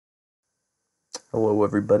Hello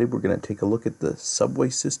everybody, we're going to take a look at the subway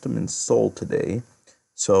system in Seoul today.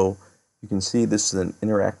 So you can see this is an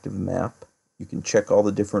interactive map. You can check all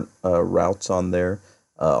the different routes on there.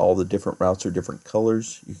 All the different routes are different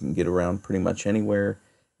colors. You can get around pretty much anywhere.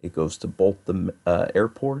 It goes to both the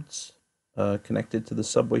airports connected to the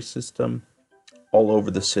subway system. All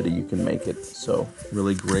over the city you can make it. So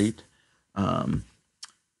really great.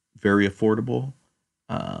 Very affordable.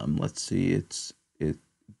 Let's see, it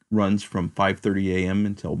runs from 5:30 a.m.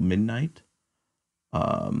 until midnight.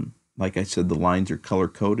 Like I said, the lines are color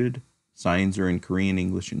coded. Signs are in Korean,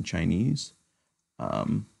 English, and Chinese.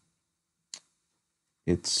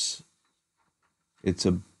 It's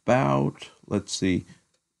about, let's see,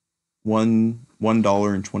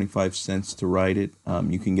 $1.25 to ride it.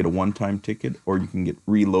 You can get a one-time ticket, or you can get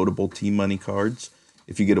reloadable T-money cards.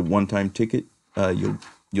 If you get a one-time ticket,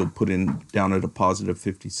 you'll put in down a deposit of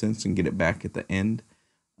 50 cents and get it back at the end.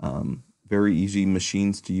 Very easy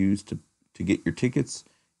machines to use to get your tickets.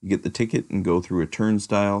 You get the ticket and go through a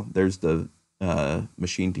turnstile. There's the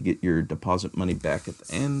machine to get your deposit money back at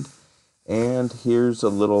the end. And here's a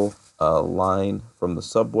little line from the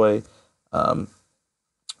subway,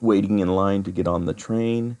 waiting in line to get on the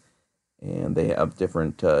train. And they have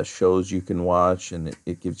different shows you can watch, and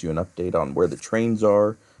it gives you an update on where the trains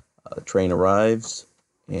are. The train arrives,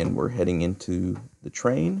 and we're heading into the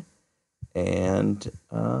train, and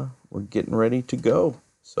we're getting ready to go.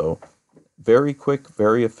 So very quick,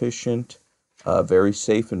 very efficient, very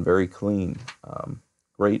safe, and very clean.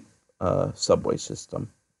 Great subway system.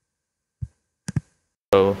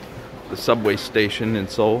 So the subway station in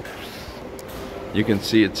Seoul, you can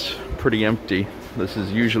see it's pretty empty. This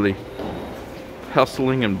is usually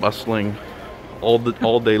hustling and bustling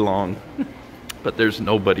all day long, but there's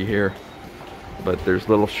nobody here. But there's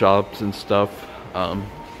little shops and stuff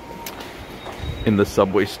in the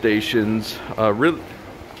subway stations.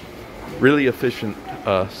 Really efficient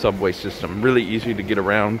subway system. Really easy to get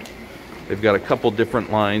around. They've got a couple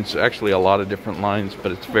different lines, actually a lot of different lines,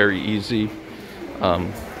 but it's very easy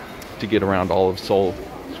to get around all of Seoul.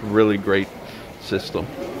 It's a really great system,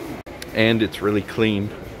 and it's really clean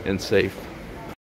and safe.